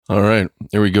All right,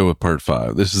 here we go with part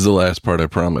 5. This is the last part, I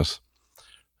promise.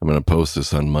 I'm going to post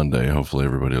this on Monday. Hopefully,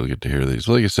 everybody will get to hear these.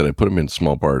 Like I said, I put them in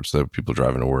small parts that people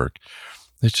driving to work.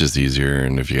 It's just easier.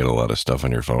 And if you get a lot of stuff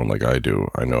on your phone, like I do,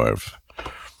 I know I've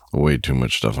way too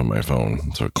much stuff on my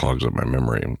phone, so it clogs up my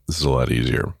memory. This is a lot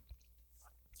easier.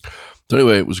 So,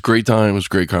 anyway, it was a great time. It was a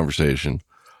great conversation.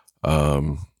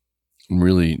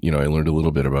 Really, I learned a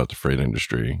little bit about the freight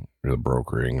industry, the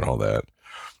brokering, and all that.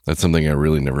 That's something I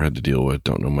really never had to deal with.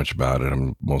 Don't know much about it.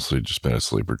 I'm mostly just been a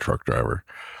sleeper truck driver.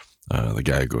 The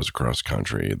guy who goes across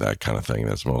country, that kind of thing.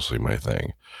 That's mostly my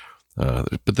thing. But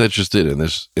that's just it. In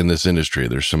this industry,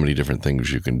 there's so many different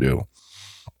things you can do.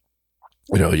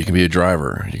 You can be a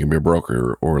driver, you can be a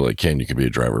broker, or like Ken, you can be a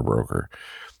driver broker.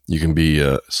 You can be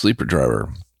a sleeper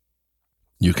driver.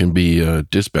 You can be a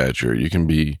dispatcher. You can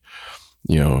be,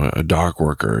 a dock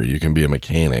worker. You can be a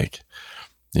mechanic.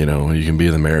 You can be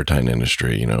in the maritime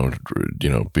industry.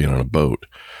 Being on a boat.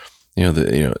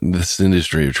 This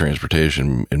industry of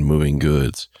transportation and moving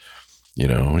goods.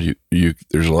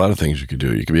 There's a lot of things you could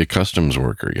do. You could be a customs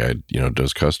worker, guy,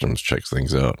 does customs, checks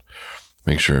things out,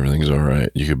 make sure everything's all right.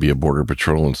 You could be a border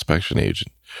patrol inspection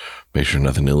agent, make sure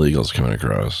nothing illegal is coming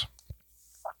across.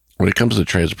 When it comes to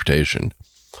transportation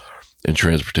and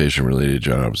transportation related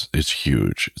jobs, it's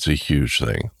huge. It's a huge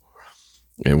thing.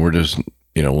 And we're just,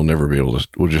 we'll never be able to,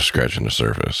 we're just scratching the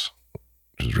surface,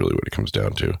 which is really what it comes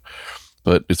down to.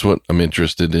 But it's what I'm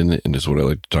interested in, and it's what I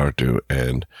like to talk to.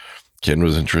 And Ken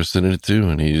was interested in it too,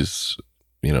 and he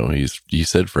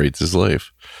said freight's his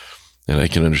life, and I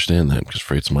can understand that because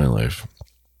freight's my life,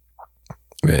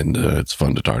 and it's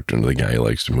fun to talk to the guy who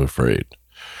likes to move freight.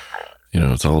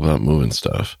 It's all about moving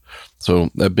stuff. So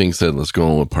that being said, let's go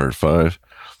on with part 5,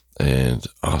 and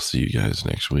I'll see you guys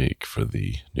next week for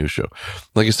the new show.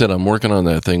 Like I said, I'm working on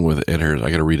that thing with Ed Harris.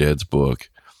 I got to read Ed's book.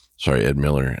 Sorry, Ed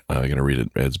Miller. I got to read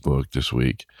Ed's book this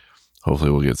week. Hopefully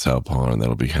we'll get Southpaw, and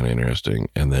that'll be kind of interesting.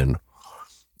 And then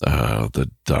the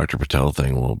Dr. Patel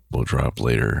thing will drop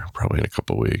later, probably in a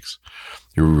couple of weeks.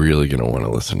 You're really going to want to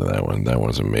listen to that one. That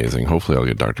one's amazing. Hopefully I'll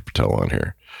get Dr. Patel on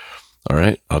here. All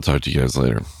right. I'll talk to you guys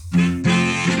later.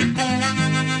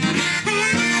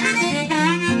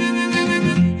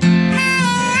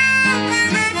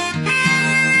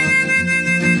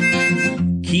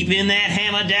 Keeping that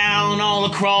hammer down all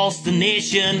across the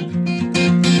nation.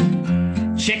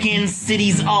 Checking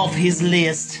cities off his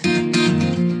list.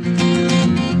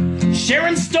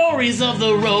 Sharing stories of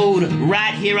the road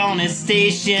right here on his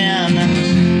station.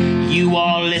 You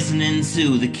are listening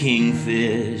to the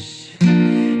Kingfish.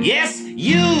 Yes,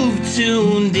 you've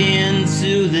tuned in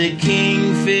to the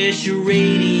Kingfish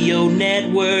Radio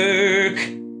Network.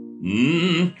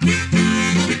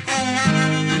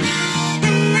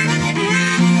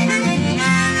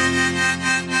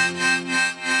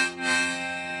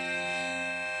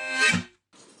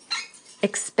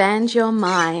 Expand your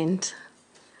mind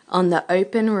on the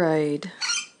open road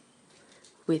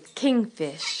with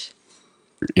Kingfish.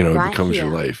 It Right becomes here.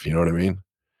 your life. You know what I mean?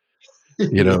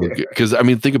 Because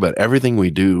think about it, everything we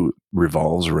do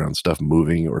revolves around stuff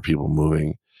moving or people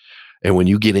moving. And when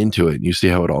you get into it and you see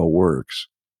how it all works,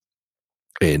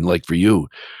 and like for you,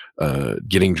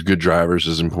 getting good drivers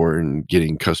is important.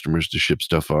 Getting customers to ship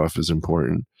stuff off is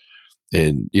important.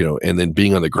 And, and then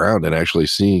being on the ground and actually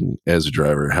seeing as a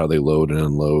driver how they load and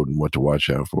unload and what to watch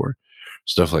out for,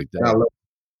 stuff like that.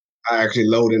 I actually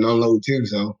load and unload too,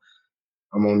 so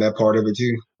I'm on that part of it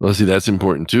too. Well, see, that's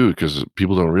important too, because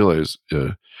people don't realize,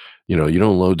 you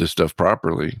don't load this stuff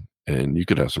properly and you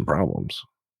could have some problems.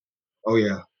 Oh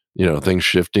yeah. Things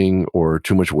shifting or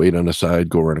too much weight on the side,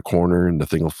 go around a corner and the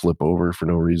thing will flip over for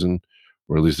no reason.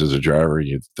 Or at least as a driver,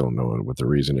 you don't know what the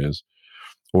reason is.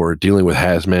 Or dealing with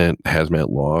hazmat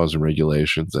laws and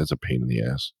regulations. That's a pain in the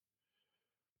ass.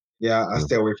 Yeah, I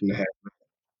stay away from the hazmat.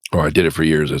 Oh, I did it for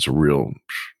years. It's I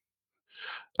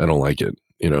don't like it.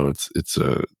 And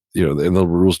the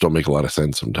rules don't make a lot of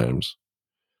sense sometimes.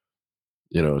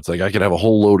 It's like I could have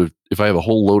if I have a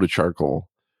whole load of charcoal,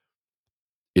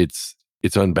 it's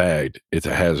unbagged. It's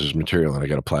a hazardous material and I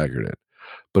got to placard it.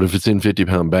 But if it's in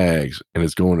 50-pound bags and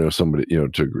it's going to somebody,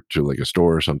 to like a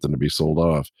store or something to be sold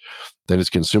off, then it's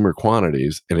consumer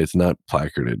quantities and it's not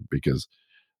placarded because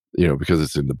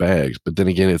it's in the bags. But then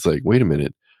again, it's like, wait a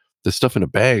minute, the stuff in the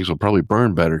bags will probably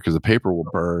burn better because the paper will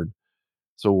burn.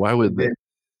 So why would that?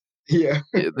 Yeah.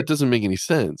 That doesn't make any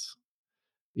sense,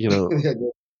 And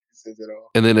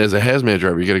then as a hazmat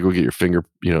driver, you got to go get your finger,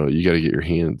 you got to get your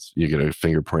hands, you got to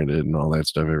fingerprint it and all that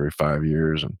stuff every 5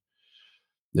 years. And,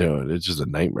 it's just a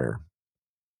nightmare.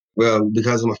 Well,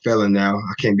 because I'm a felon now,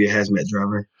 I can't be a hazmat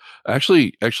driver.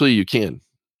 Actually, you can.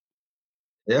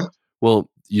 Yeah. Well,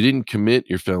 you didn't commit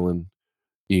your felon.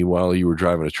 while you were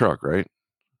driving a truck, right?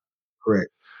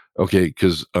 Correct. Okay,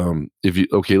 because if you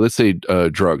let's say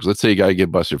drugs. Let's say a guy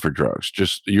get busted for drugs.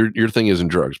 Just your thing isn't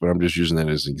drugs, but I'm just using that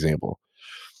as an example.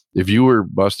 If you were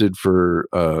busted for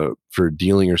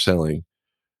dealing or selling,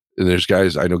 and there's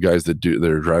guys I know guys that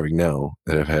are driving now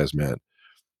that have hazmat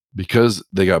because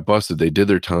they got busted. They did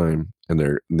their time and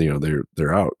they're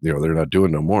out. They're not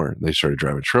doing no more. They started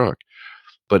driving truck.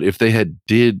 But if they had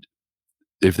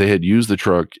used the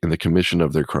truck in the commission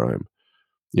of their crime,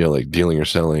 like dealing or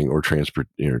selling or transport,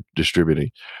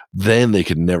 distributing, then they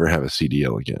could never have a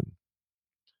CDL again.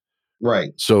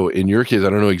 Right. So in your case, I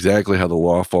don't know exactly how the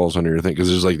law falls under your thing because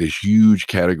there's like this huge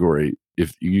category.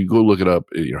 If you go look it up,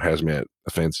 hazmat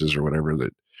offenses or whatever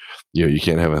that you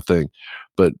can't have a thing.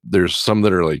 But there's some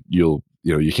that are like you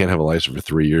can't have a license for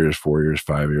 3 years, 4 years,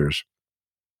 5 years.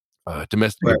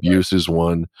 Domestic Right. abuse is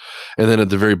one, and then at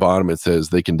the very bottom it says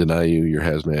they can deny you your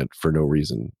hazmat for no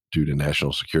reason due to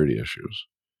national security issues.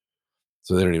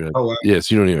 So they don't even. Oh, wow. Yes,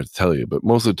 you don't even have to tell you. But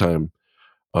most of the time,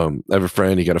 I have a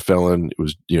friend. He got a felon. It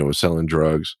was was selling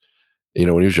drugs. When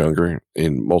he was younger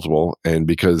in multiple, and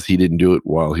because he didn't do it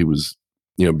while he was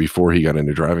before he got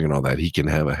into driving and all that, he can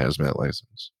have a hazmat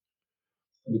license.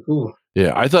 Pretty cool.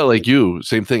 Yeah, I thought like you,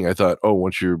 same thing. I thought, oh,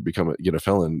 once you get a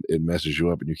felon, it messes you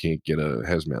up and you can't get a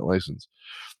hazmat license.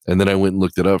 And then I went and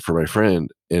looked it up for my friend,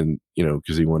 and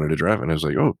because he wanted to drive, and I was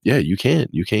like, oh yeah, you can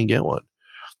get one.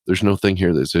 There's no thing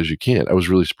here that says you can't. I was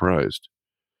really surprised.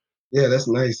 Yeah, that's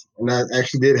nice. And I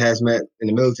actually did hazmat in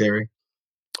the military.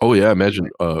 Oh yeah, imagine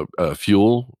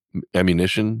fuel,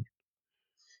 ammunition.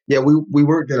 Yeah, we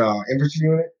worked at infantry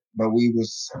unit, but we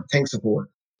was tank support.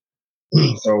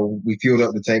 So we fueled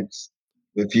up the tanks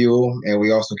with fuel, and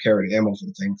we also carried ammo for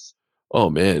the tanks. Oh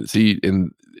man, see,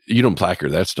 and you don't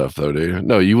placard that stuff though, do you?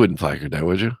 No, you wouldn't placard that,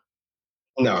 would you?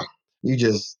 No, you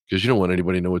just Because you don't want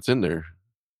anybody to know what's in there.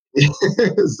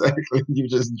 exactly. You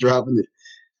just dropping it.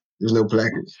 There's no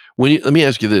placards. Let me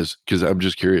ask you this, because I'm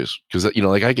just curious, because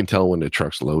like I can tell when the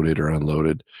truck's loaded or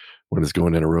unloaded when it's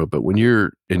going in a road, but when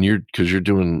you're because you're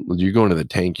going to the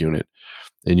tank unit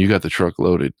and you got the truck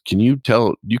loaded, can you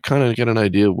tell? You kind of get an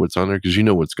idea of what's on there because you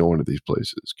know what's going to these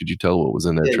places. Could you tell what was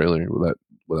in that Yeah. trailer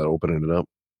without opening it up?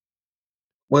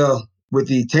 Well, with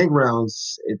the tank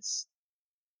rounds, it's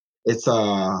it's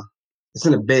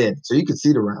in a bed, so you can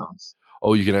see the rounds.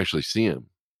 Oh, you can actually see them.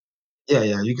 Yeah,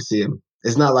 you can see them.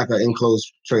 It's not like an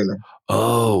enclosed trailer.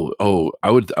 Oh,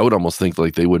 I would almost think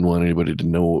like they wouldn't want anybody to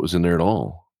know what was in there at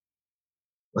all.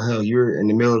 Well, hell, you're in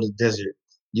the middle of the desert.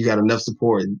 You got enough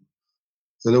support,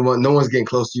 so no one's getting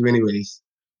close to you anyways.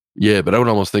 Yeah, but I would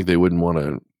almost think they wouldn't want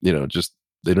to, just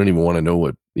they don't even want to know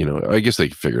what, I guess they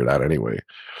can figure it out anyway.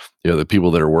 The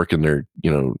people that are working there,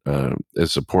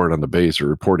 as support on the base are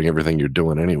reporting everything you're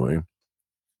doing anyway.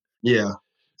 Yeah,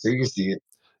 so you can see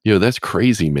it. That's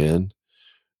crazy, man.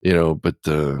 But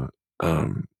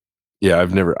yeah,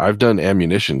 I've done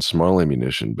ammunition, small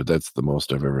ammunition, but that's the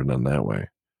most I've ever done that way.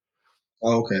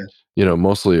 Oh, okay.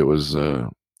 Mostly it was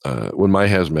when my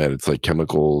hazmat, it's like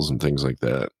chemicals and things like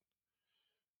that.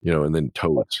 And then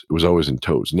totes. It was always in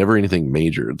totes. Never anything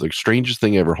major. The strangest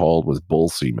thing I ever hauled was bull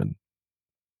semen.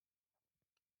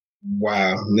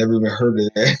 Wow, never even heard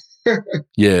of that.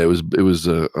 Yeah, it was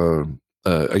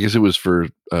I guess it was for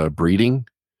breeding.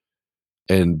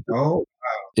 And Oh,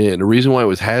 the reason why it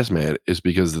was hazmat is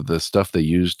because of the stuff they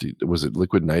used. Was it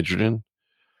liquid nitrogen?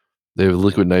 They have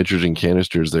liquid nitrogen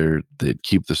canisters there that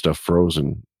keep the stuff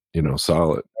frozen,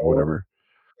 solid or oh, whatever.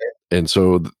 And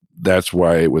so that's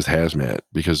why it was hazmat,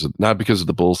 not because of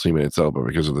the bull semen itself, but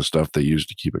because of the stuff they used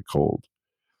to keep it cold.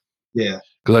 yeah,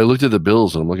 Because I looked at the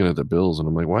bills and I'm looking at the bills and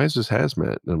I'm like, why is this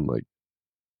hazmat? And I'm like,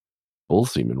 bull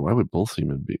semen? Why would bull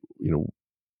semen be?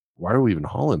 Why are we even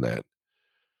hauling that?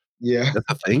 yeah. That's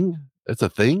a thing. That's a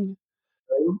thing.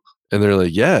 And they're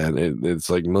like, yeah, and it's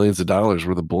like millions of dollars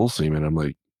worth of bull semen. I'm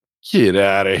like, get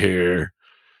out of here.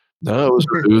 No,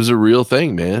 it was a real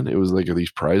thing, man. It was like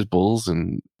these prize bulls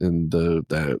and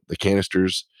the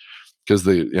canisters because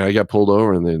I got pulled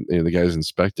over and then the guy's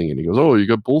inspecting and he goes, "Oh, you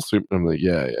got bull semen." I'm like,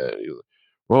 "Yeah, yeah." And he's like,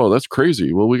 "Whoa, that's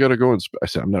crazy. Well, we got to go I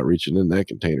said, "I'm not reaching in that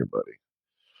container, buddy."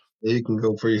 Yeah, you can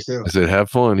go for yourself. I said,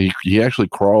 "Have fun." He actually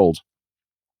crawled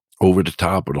over the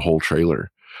top of the whole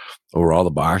trailer, over all the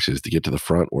boxes to get to the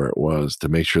front where it was to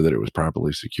make sure that it was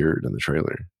properly secured in the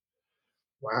trailer.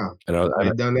 Wow, And I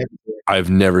ain't done that before.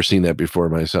 I've never seen that before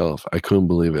myself. I couldn't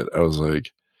believe it. I was like,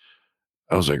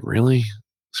 really?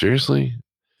 Seriously?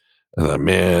 I thought,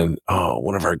 man,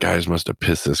 one of our guys must have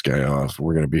pissed this guy off.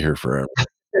 We're gonna be here forever.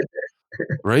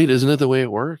 Right? Isn't it the way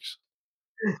it works?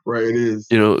 Right, it is.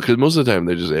 Because most of the time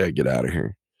they just say, hey, get out of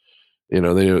here.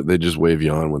 They just wave you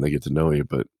on when they get to know you.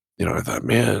 But I thought,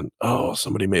 man, oh,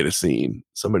 somebody made a scene.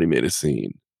 Somebody made a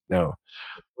scene. No.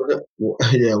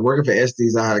 Yeah, working for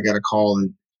Estes, I got a call at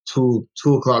 2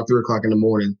 o'clock, 3 o'clock in the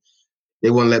morning. They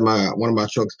wouldn't let one of my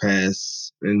trucks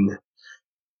pass, and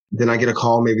then I get a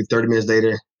call maybe 30 minutes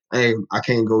later. Hey, I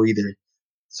can't go either.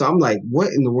 So I'm like,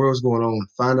 what in the world is going on?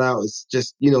 Find out it's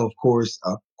just, of course,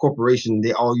 a corporation.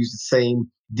 They all use the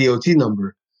same DOT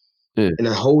number. Yeah. In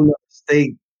a whole nother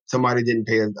state, somebody didn't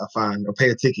pay a fine or pay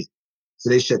a ticket. So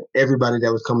they shut everybody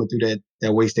that was coming through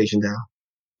that way station down.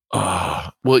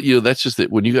 Well, that's just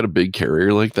it. When you got a big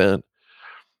carrier like that,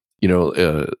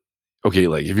 okay,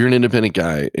 like if you're an independent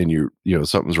guy and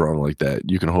something's wrong like that,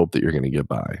 you can hope that you're going to get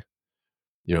by.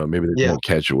 Maybe they Yeah, won't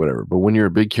catch it, whatever. But when you're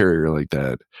a big carrier like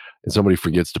that and somebody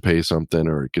forgets to pay something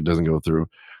or it doesn't go through,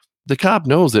 the cop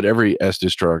knows that every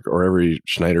Estes truck or every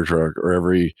Schneider truck or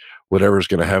every whatever is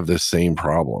going to have this same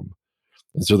problem.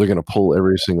 And so they're going to pull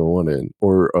every single one in.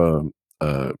 Or,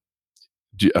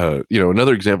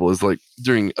 another example is like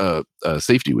during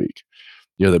safety week,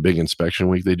 the big inspection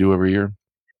week they do every year.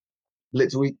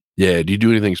 Blitz week. Yeah. Do you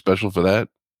do anything special for that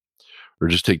or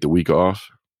just take the week off?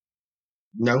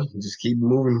 No, just keep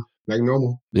moving like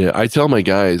normal. Yeah. I tell my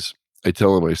guys, I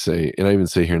say, and I even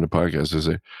say here in the podcast, I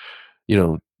say,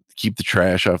 keep the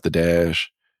trash off the dash,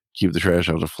 keep the trash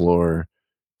off the floor,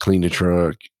 clean the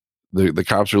truck. The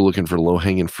cops are looking for low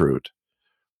hanging fruit,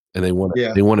 and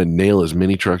Yeah, they want to nail as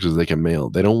many trucks as they can mail.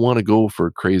 They don't want to go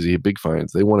for crazy big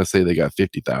fines. They want to say they got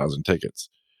 50,000 tickets,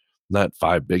 not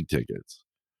 5 big tickets.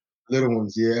 little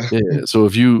ones. Yeah, Yeah. So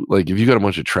if you got a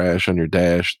bunch of trash on your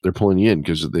dash, they're pulling you in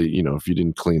because if you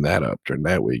didn't clean that up during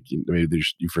that week, maybe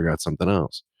you forgot something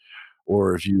else.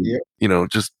 Or if yeah.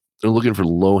 just they're looking for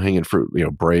low hanging fruit,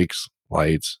 brakes,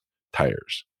 lights,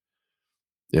 tires.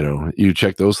 You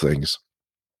check those things.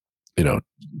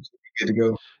 Good to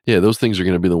go. Yeah, those things are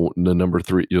going to be the number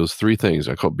 3. Those 3 things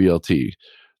I call BLT.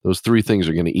 Those 3 things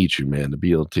are going to eat you, man. The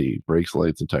BLT: brakes,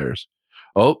 lights, and tires.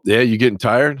 Oh yeah, you getting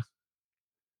tired?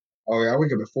 Oh yeah, I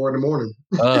wake up at 4 in the morning.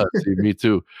 See, me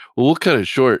too. Well, we'll cut it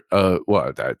short.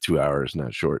 That 2 hours,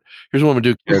 not short. Here's what I'm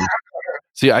gonna do, Ken.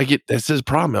 See, that's his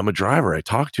problem. I'm a driver. I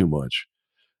talk too much.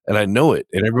 And I know it,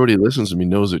 and everybody who listens to me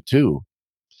knows it too,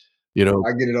 you know?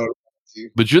 I get it all too.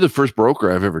 But you're the first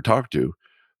broker I've ever talked to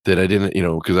that I didn't,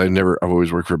 because I've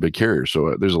always worked for a big carrier,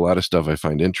 so, there's a lot of stuff I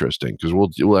find interesting because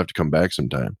we'll have to come back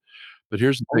sometime. But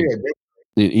here's the Oh thing,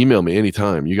 yeah, email me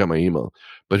anytime, you got my email.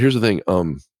 But here's the thing,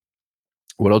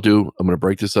 what I'll do, I'm gonna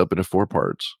break this up into 4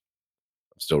 parts.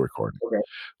 I'm still recording. okay.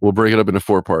 We'll break it up into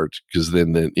 4 parts because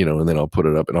and then I'll put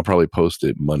it up, and I'll probably post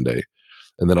it Monday.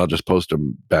 And then I'll just post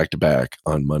them back to back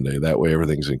on Monday. That way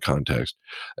everything's in context.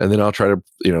 And then I'll try to,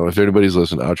 if anybody's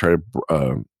listening, I'll try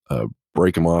to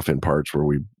break them off in parts where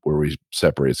we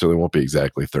separate, so they won't be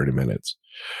exactly 30 minutes.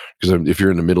 Because if you're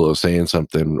in the middle of saying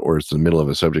something or it's in the middle of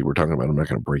a subject we're talking about, I'm not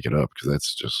going to break it up because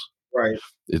that's just Right.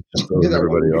 it just throws Then I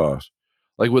everybody want off.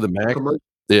 Like with the Max, commercial.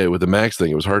 yeah, with the Max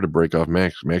thing, it was hard to break off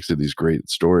Max. Max did these great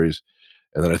stories,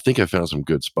 and then I think I found some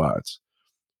good spots,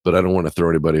 but I don't want to throw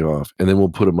anybody off. And then we'll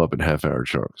put them up in half-hour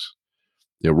chunks.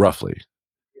 Roughly.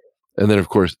 And then, of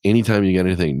course, anytime you get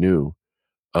anything new,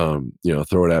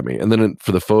 throw it at me. And then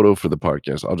for the photo for the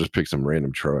podcast, I'll just pick some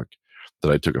random truck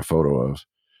that I took a photo of.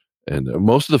 And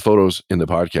most of the photos in the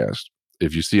podcast,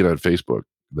 if you see it on Facebook,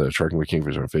 the Trucking with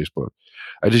Kingfish on Facebook,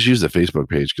 I just use the Facebook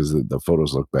page because the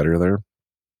photos look better there.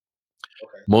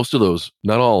 Okay. Most of those,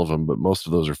 not all of them, but most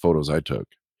of those are photos I took.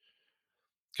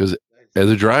 Because Nice. as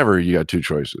a driver, you got 2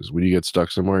 choices. When you get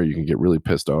stuck somewhere, you can get really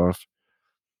pissed off,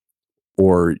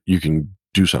 or you can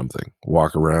do something,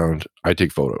 walk around. I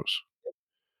take photos.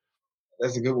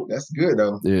 That's a good one. That's good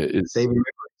though. Yeah, Saving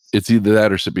memories. it's either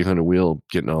that or sit behind a wheel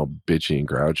getting all bitchy and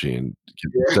grouchy and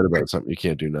get Yeah, upset about something you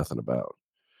can't do nothing about.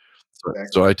 So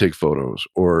exactly. I take photos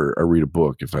or I read a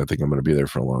book if I think I'm gonna be there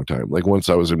for a long time. Like once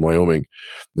I was in Wyoming,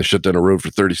 they shut down a road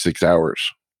for 36 hours,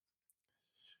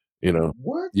 you know?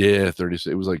 What? Yeah, 36.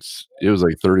 It was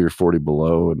like 30 or 40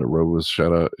 below and the road was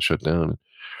shut down.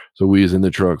 So we was in the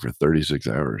truck for 36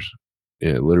 hours.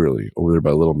 Yeah, literally over there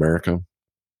by Little America.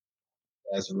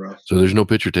 That's rough. So there's no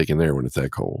picture taken there when it's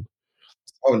that cold.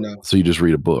 Oh no. So you just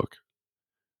read a book,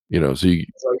 so you That's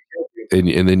all you can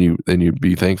do. and then you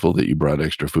be thankful that you brought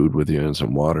extra food with you and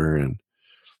some water and,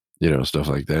 stuff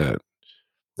like that.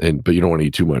 But you don't wanna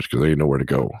eat too much because there ain't nowhere to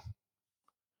go.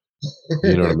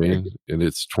 You know what I mean? And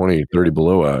it's 20, 30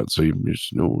 below out, so you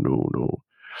just no, no, no.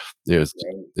 Yeah,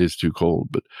 Right. it's too cold,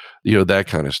 but, that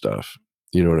kinda stuff.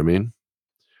 You know what I mean?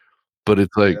 But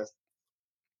it's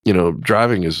Yeah, like,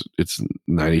 driving it's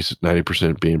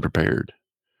 90% being prepared.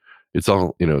 It's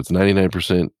all it's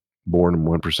 99% born and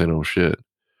 1% oh shit.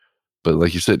 But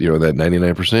like you said, that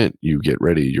 99%, you get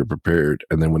ready, you're prepared,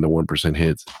 and then when the 1%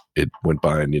 hits, it went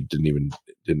by and it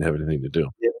didn't have anything to do.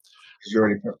 Yeah, because you're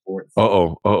already prepped for it.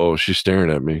 Uh-oh, she's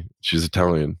staring at me. She's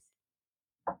Italian.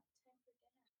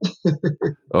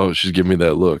 Oh, she's giving me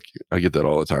that look. I get that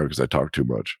all the time because I talk too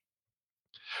much.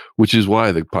 Which is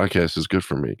why the podcast is good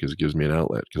for me, because it gives me an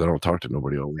outlet, because I don't talk to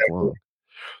nobody all week long.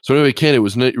 So anyway, Ken, it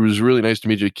was really nice to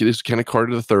meet you. This is Ken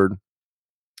Carter III.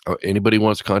 Anybody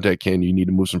wants to contact Ken, you need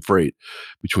to move some freight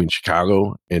between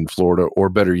Chicago and Florida, or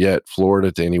better yet,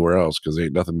 Florida to anywhere else, because there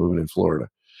ain't nothing moving in Florida.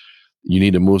 You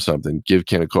need to move something. Give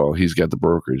Ken a call. He's got the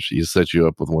brokerage. He'll set you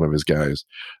up with one of his guys.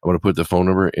 I'm going to put the phone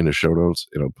number in the show notes,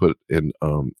 and I'll put in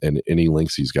and any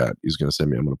links he's got. He's going to send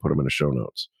me. I'm going to put them in the show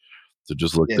notes. So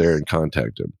just look there and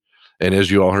contact him. And as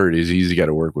you all heard, he's easy guy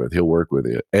to work with. He'll work with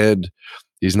you. And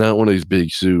he's not one of these big,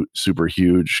 super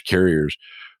huge carriers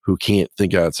who can't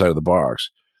think outside of the box.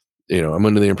 I'm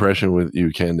under the impression with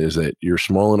you, Ken, is that you're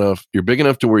small enough, you're big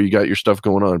enough to where you got your stuff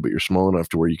going on, but you're small enough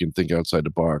to where you can think outside the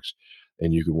box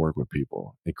and you can work with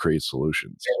people and create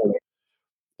solutions.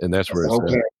 And that's where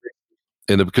it's at.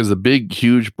 And because the big,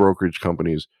 huge brokerage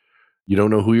companies, you don't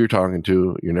know who you're talking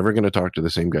to. You're never going to talk to the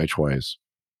same guy twice.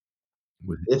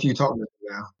 If you talk to them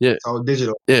now, yeah, it's all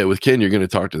digital. Yeah, with Ken, you're going to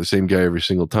talk to the same guy every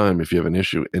single time if you have an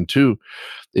issue. And two,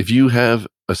 if you have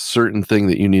a certain thing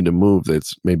that you need to move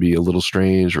that's maybe a little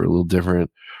strange or a little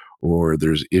different, or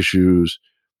there's issues,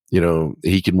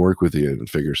 he can work with you and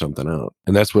figure something out.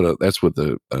 And that's what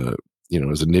the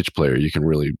as a niche player, you can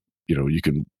really, you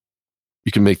can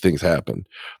make things happen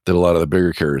that a lot of the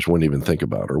bigger carriers wouldn't even think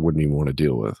about or wouldn't even want to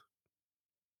deal with.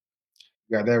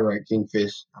 Got that right,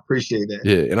 Kingfish. I appreciate that.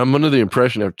 Yeah, and I'm under the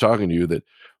impression after talking to you that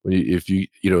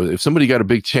if somebody got a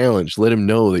big challenge, let him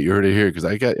know that you heard it here, because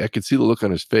I could see the look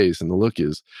on his face, and the look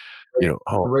is, I'm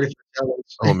ready for the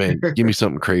challenge. Oh man, give me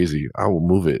something crazy. I will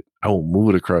move it. I will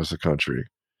move it across the country.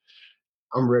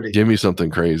 I'm ready. Give me something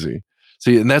crazy.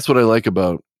 See, and that's what I like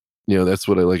about, that's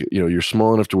what I like. You're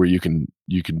small enough to where you can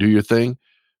do your thing,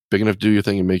 big enough to do your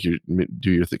thing and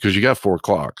do your thing, because you got 4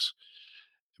 clocks,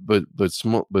 but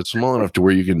small enough to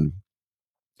where you can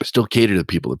still cater to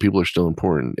people. The people are still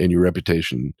important, and your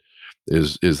reputation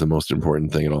is the most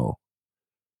important thing at all.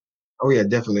 Oh yeah,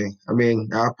 definitely. I mean,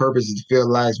 our purpose is to fill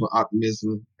lives with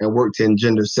optimism and work to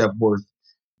engender self-worth.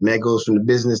 And that goes from the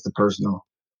business to personal.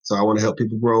 So I want to help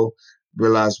people grow,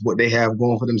 realize what they have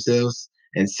going for themselves,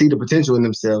 and see the potential in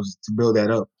themselves to build that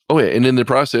up. Oh yeah, and in the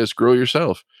process, grow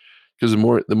yourself, because the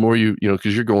more you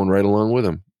because you're going right along with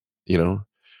them. You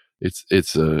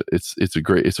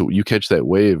catch that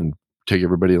wave and take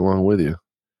everybody along with you.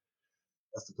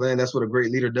 That's the plan. That's what a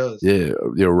great leader does. Yeah,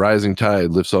 rising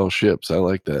tide lifts all ships. I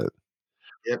like that.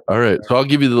 Yep. All right, so I'll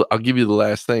give you the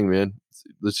last thing, man.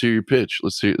 Let's hear your pitch.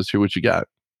 Let's hear what you got.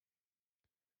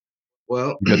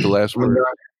 Well, you got the last word.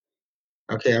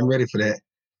 Okay, I'm ready for that.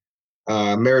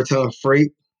 Maritime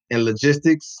Freight and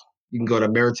Logistics. You can go to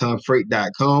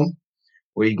maritimefreight.com,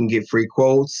 where you can get free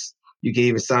quotes. You can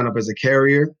even sign up as a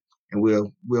carrier, and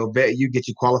we'll vet you, get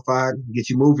you qualified, get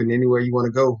you moving anywhere you want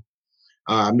to go.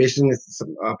 Our mission is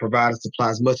to provide and supply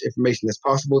as much information as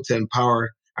possible to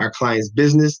empower our clients'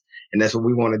 business, and that's what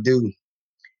we want to do.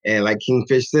 And like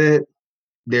Kingfish said,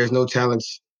 there's no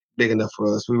challenge big enough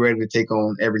for us. We're ready to take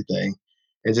on everything.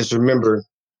 And just remember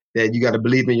that you got to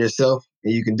believe in yourself,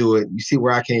 and you can do it. You see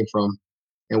where I came from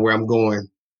and where I'm going,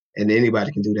 and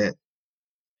anybody can do that.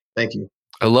 Thank you.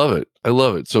 I love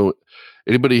it. So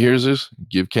anybody hears this,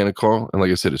 give Ken a call. And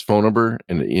like I said, his phone number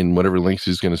and in whatever links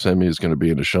he's going to send me is going to be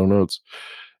in the show notes.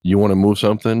 You want to move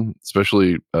something,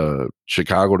 especially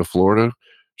Chicago to Florida.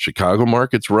 Chicago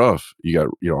market's rough. You got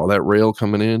all that rail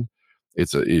coming in.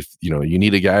 If you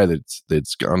need a guy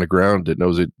that's on the ground that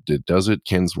knows it, that does it.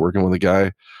 Ken's working with a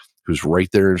guy who's right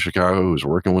there in Chicago, who's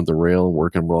working with the rail,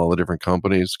 working with all the different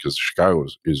companies, because Chicago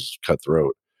is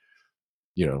cutthroat.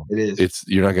 It is.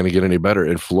 You're not going to get any better.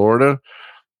 In Florida,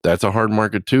 that's a hard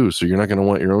market too. So you're not going to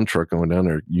want your own truck going down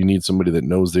there. You need somebody that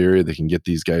knows the area that can get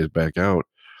these guys back out.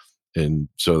 And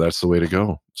so that's the way to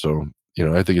go. So,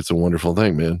 I think it's a wonderful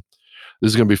thing, man. This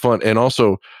is going to be fun. And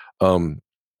also, when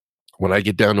I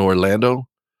get down to Orlando,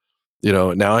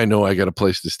 now I know I got a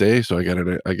place to stay. So I got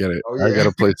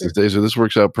a place to stay. So this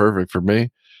works out perfect for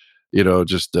me. When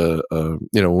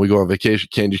we go on vacation,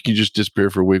 Ken, you can just disappear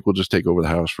for a week. We'll just take over the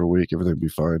house for a week. Everything will be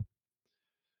fine.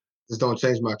 Just don't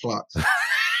change my clocks.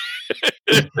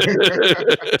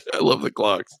 I love the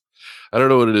clocks. I don't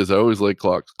know what it is. I always like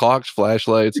clocks,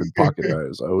 flashlights, and pocket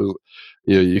knives.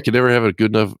 You can never have a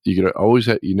good enough. You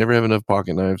never have enough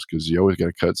pocket knives because you always got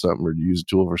to cut something or use a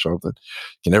tool for something.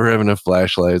 You can never have enough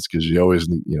flashlights because you always,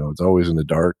 it's always in the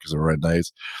dark because of red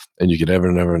nights, and you can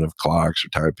never have enough clocks or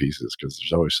timepieces because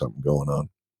there's always something going on.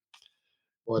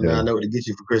 Well, now I know what to get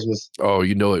you for Christmas. Oh,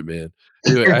 you know it, man.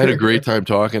 Anyway, I had a great time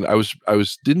talking.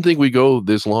 Didn't think we'd go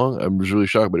this long. I was really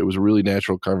shocked, but it was a really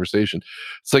natural conversation.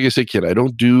 It's like I say, kid, I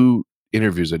don't do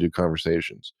interviews. I do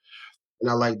conversations. And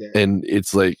I like that. And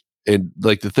it's like,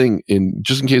 the thing, and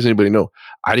just in case anybody know,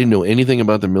 I didn't know anything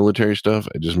about the military stuff.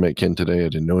 I just met Ken today. I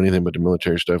didn't know anything about the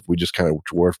military stuff. We just kind of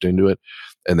dwarfed into it.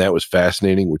 And that was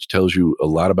fascinating, which tells you a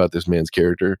lot about this man's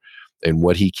character and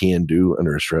what he can do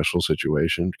under a stressful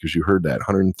situation. Because you heard that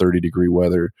 130-degree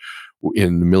weather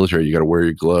in the military, you got to wear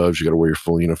your gloves, you got to wear your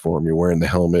full uniform, you're wearing the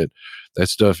helmet. That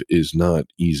stuff is not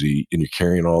easy. And you're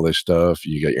carrying all this stuff.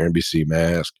 You got your NBC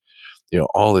mask,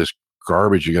 all this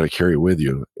garbage you got to carry with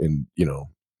you. And,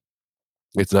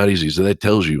 it's not easy. So that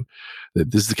tells you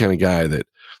that this is the kind of guy that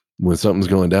when something's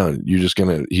going down, he's just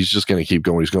going to keep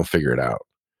going. He's going to figure it out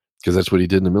because that's what he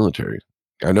did in the military.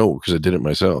 I know because I did it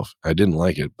myself. I didn't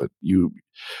like it, but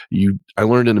I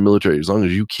learned in the military, as long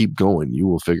as you keep going, you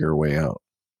will figure a way out.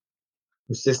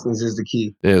 Persistence is the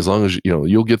key. Yeah, as long as,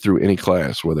 you'll get through any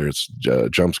class, whether it's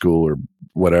jump school or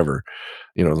whatever,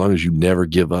 as long as you never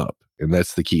give up. And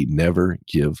that's the key. Never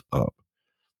give up.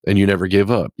 And you never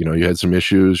gave up. You had some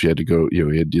issues. You had to go,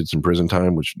 you did some prison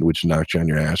time, which knocked you on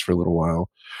your ass for a little while,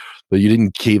 but you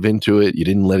didn't cave into it. You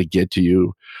didn't let it get to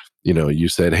you. You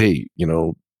said, hey,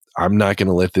 I'm not going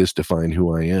to let this define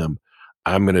who I am.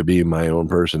 I'm going to be my own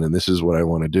person. And this is what I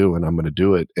want to do. And I'm going to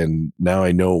do it. And now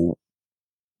I know,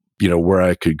 where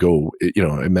I could go,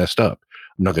 I messed up.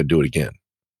 I'm not going to do it again.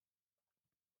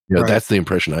 Right. That's the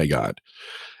impression I got.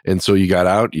 And so you got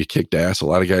out, you kicked ass. A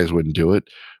lot of guys wouldn't do it.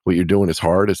 What you're doing is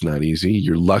hard. It's not easy.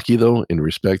 You're lucky though, in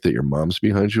respect that your mom's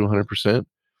behind you 100%.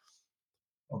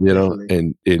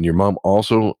 And your mom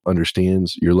also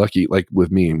understands. You're lucky. Like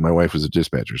with me, my wife was a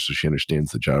dispatcher, so she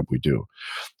understands the job we do.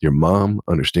 Your mom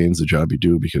understands the job you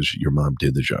do because your mom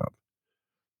did the job.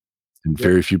 And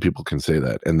very few people can say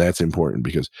that. And that's important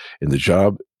because in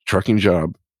the trucking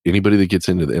job, anybody that gets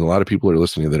into and a lot of people are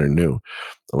listening that are new,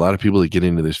 a lot of people that get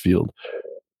into this field,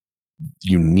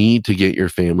 you need to get your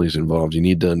families involved. You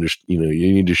need to you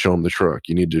need to show them the truck.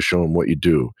 You need to show them what you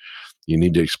do. You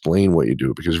need to explain what you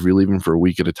do because if you're leaving for a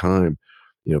week at a time,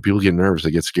 people get nervous.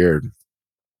 They get scared.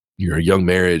 You're a young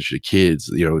marriage, the kids,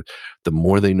 the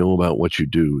more they know about what you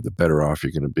do, the better off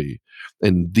you're going to be.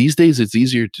 And these days it's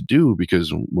easier to do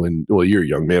because you're a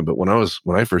young man, but when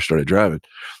I first started driving,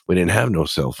 we didn't have no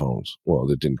cell phones. Well,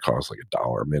 it didn't cost like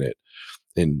 $1 a minute.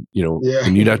 And,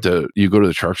 and you go to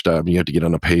the truck stop and you have to get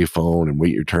on a pay phone and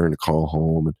wait your turn to call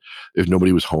home. And if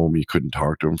nobody was home, you couldn't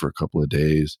talk to them for a couple of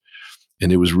days.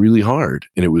 And it was really hard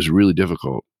and it was really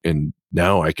difficult. And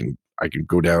now I can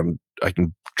go down, I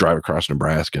can drive across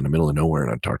Nebraska in the middle of nowhere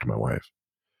and I'd talk to my wife,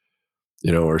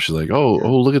 or she's like, oh,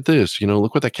 look at this,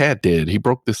 look what the cat did. He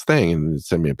broke this thing and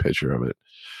send me a picture of it.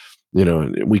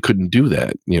 And we couldn't do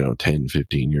that, 10,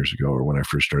 15 years ago or when I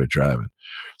first started driving.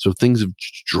 So things have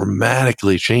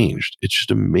dramatically changed. It's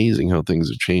just amazing how things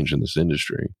have changed in this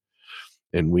industry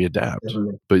and we adapt.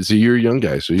 Definitely. But see, you're a young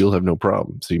guy, so you'll have no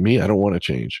problem. See, me, I don't want to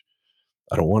change.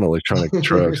 I don't want electronic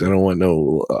trucks. I don't want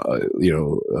no,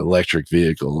 electric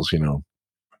vehicles, I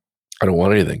don't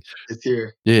want anything. It's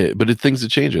here. Yeah, but things are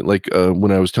changing. Like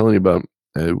when I was telling you about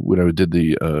when I did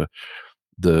the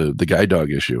guide dog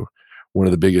issue, one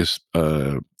of the biggest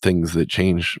things that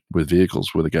change with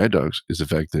vehicles with the guide dogs is the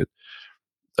fact that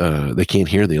they can't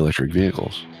hear the electric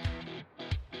vehicles.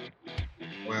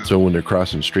 Wow. So when they're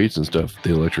crossing streets and stuff,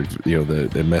 the electric,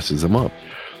 that messes them up.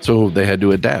 So they had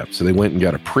to adapt. So they went and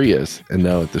got a Prius, and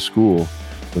now at the school,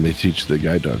 when they teach the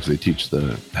guide dogs, they teach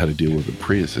how to deal with the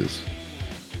Priuses.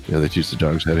 They teach the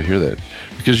dogs how to hear that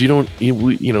because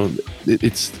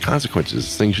it's consequences.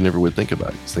 It's things you never would think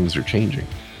about. Things are changing.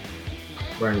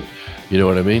 Right. You know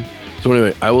what I mean? So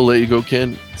anyway, I will let you go,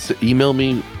 Ken. Email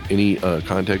me any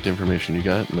contact information you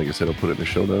got. And like I said, I'll put it in the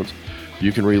show notes.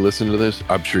 You can re-listen to this.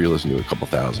 I'm sure you listened to it a couple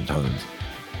thousand times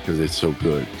because it's so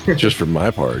good. Just for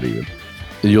my part, even.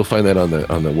 And you'll find that on the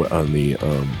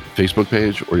Facebook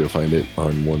page, or you'll find it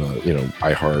on one of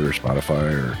iHeart or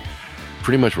Spotify or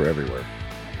pretty much we're everywhere.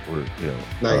 We're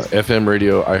nice. FM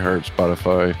radio, iHeart,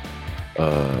 Spotify,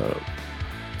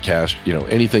 Cast,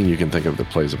 anything you can think of that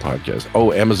plays a podcast.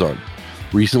 Oh, Amazon.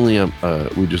 Recently,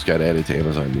 we just got added to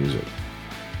Amazon Music.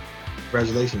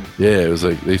 Congratulations. Yeah, it was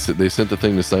like they sent the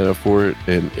thing to sign up for it,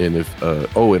 and if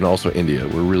and also India.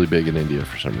 We're really big in India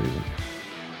for some reason.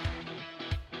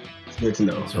 Good to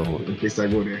know. So, in case I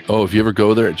go there. if you ever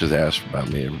go there, just ask about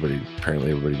me.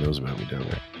 Apparently everybody knows about me down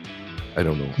there. I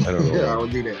don't know. Yeah, I will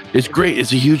do that. It's great.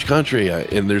 It's a huge country,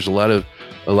 and there's a lot of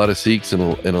Sikhs and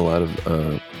a lot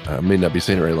of I may not be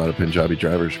saying it right. A lot of Punjabi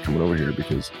drivers are coming over here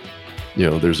because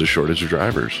there's a shortage of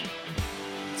drivers.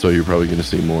 So you're probably going to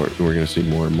see more. We're going to see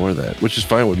more and more of that, which is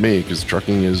fine with me because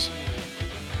trucking is,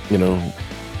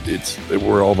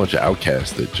 we're all a bunch of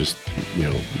outcasts that just you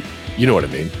know what I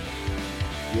mean.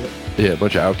 Yeah, a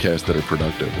bunch of outcasts that are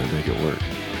productive and make it work.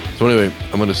 So anyway,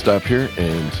 I'm going to stop here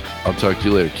and I'll talk to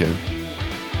you later, Ken.